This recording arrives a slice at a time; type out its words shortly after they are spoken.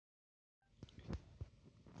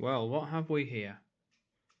Well, what have we here?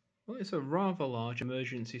 Well, it's a rather large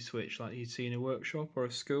emergency switch like you'd see in a workshop or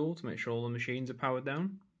a school to make sure all the machines are powered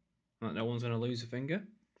down and that no one's going to lose a finger.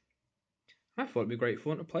 I thought it'd be great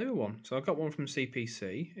fun to play with one, so I got one from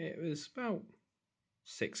CPC. It was about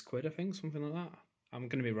 £6, I think, something like that. I'm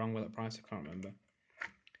going to be wrong with that price, I can't remember.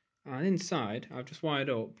 And inside, I've just wired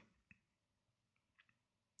up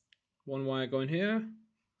one wire going here,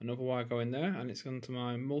 another wire going there, and it's onto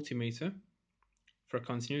my multimeter for a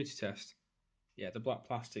continuity test. Yeah, the black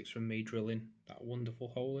plastic's from me drilling that wonderful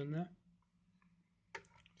hole in there.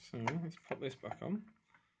 So let's pop this back on.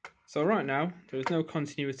 So right now, there is no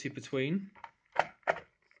continuity between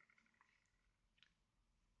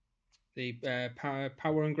the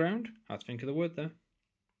power and ground. I had to think of the word there.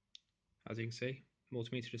 As you can see,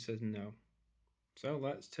 multimeter just says no. So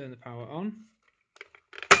let's turn the power on.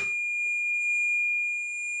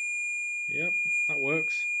 Yep, that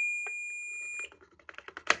works.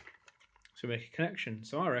 So make a connection.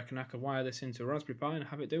 So I reckon I could wire this into a Raspberry Pi and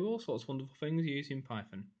have it do all sorts of wonderful things using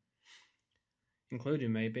Python.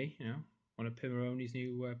 Including maybe, one of Pimoroni's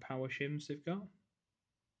new power shims they've got.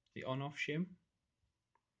 The on-off shim.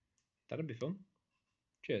 That'd be fun.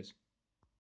 Cheers.